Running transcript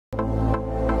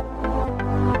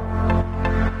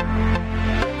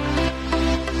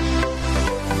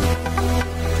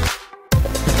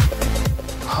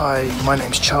Hi, my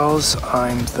name's Charles.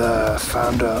 I'm the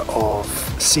founder of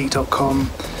Seikk.com.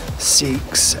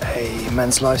 Seik's a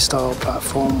men's lifestyle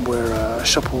platform. We're a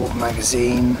shoppable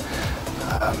magazine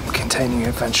containing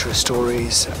adventurous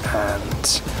stories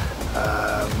and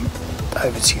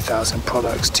over 2,000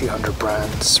 products, 200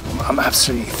 brands. I'm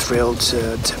absolutely thrilled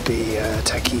to be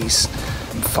Techies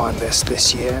Finalist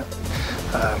this year.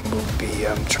 It will be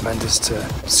tremendous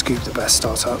to scoop the best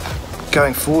startup.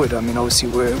 Going forward, I mean, obviously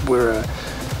we're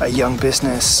a young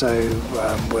business, so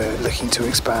we're looking to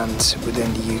expand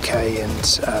within the UK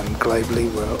and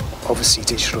globally. We're obviously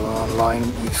digital and online.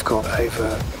 We've got over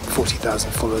 40,000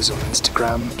 followers on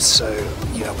Instagram, so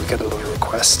we get a lot of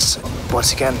requests.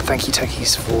 Once again, thank you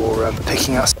Techies for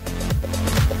picking us